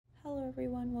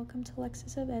welcome to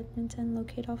Lexus of Edmonton,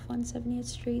 located off 170th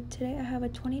Street. Today I have a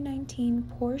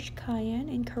 2019 Porsche Cayenne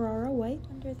in Carrara White.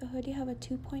 Under the hood you have a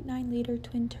 2.9-liter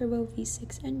twin-turbo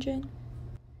V6 engine.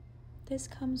 This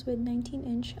comes with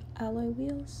 19-inch alloy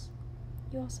wheels.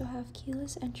 You also have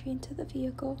keyless entry into the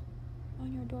vehicle.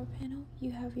 On your door panel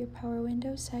you have your power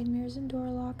windows, side mirrors, and door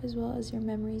lock, as well as your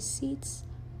memory seats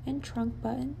and trunk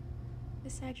button.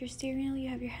 Beside your steering wheel, you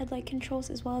have your headlight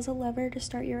controls as well as a lever to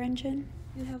start your engine.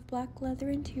 You have black leather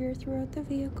interior throughout the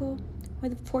vehicle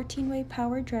with a 14-way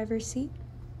power driver's seat.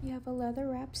 You have a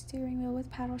leather-wrapped steering wheel with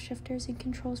paddle shifters and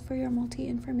controls for your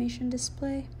multi-information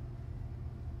display.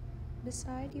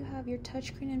 Beside, you have your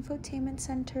touchscreen infotainment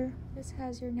center. This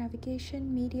has your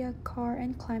navigation, media, car,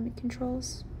 and climate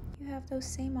controls. You have those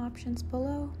same options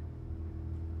below.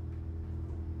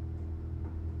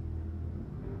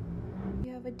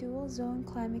 You have a dual zone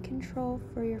climate control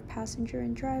for your passenger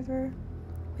and driver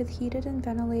with heated and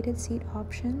ventilated seat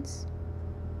options.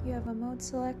 You have a mode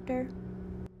selector,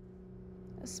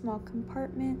 a small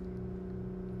compartment,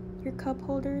 your cup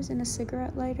holders, and a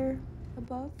cigarette lighter.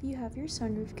 Above you have your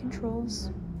sunroof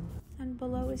controls, and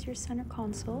below is your center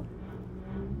console.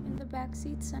 In the back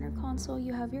seat center console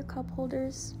you have your cup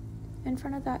holders. In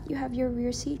front of that you have your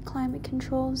rear seat climate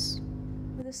controls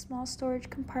with a small storage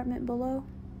compartment below.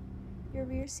 Your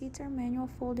rear seats are manual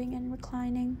folding and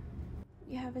reclining.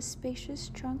 You have a spacious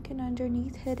trunk, and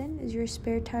underneath hidden is your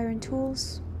spare tire and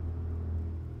tools.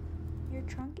 Your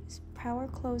trunk is power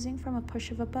closing from a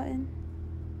push of a button.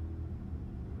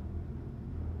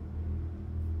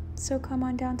 So come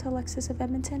on down to Lexus of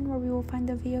Edmonton, where we will find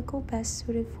the vehicle best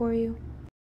suited for you.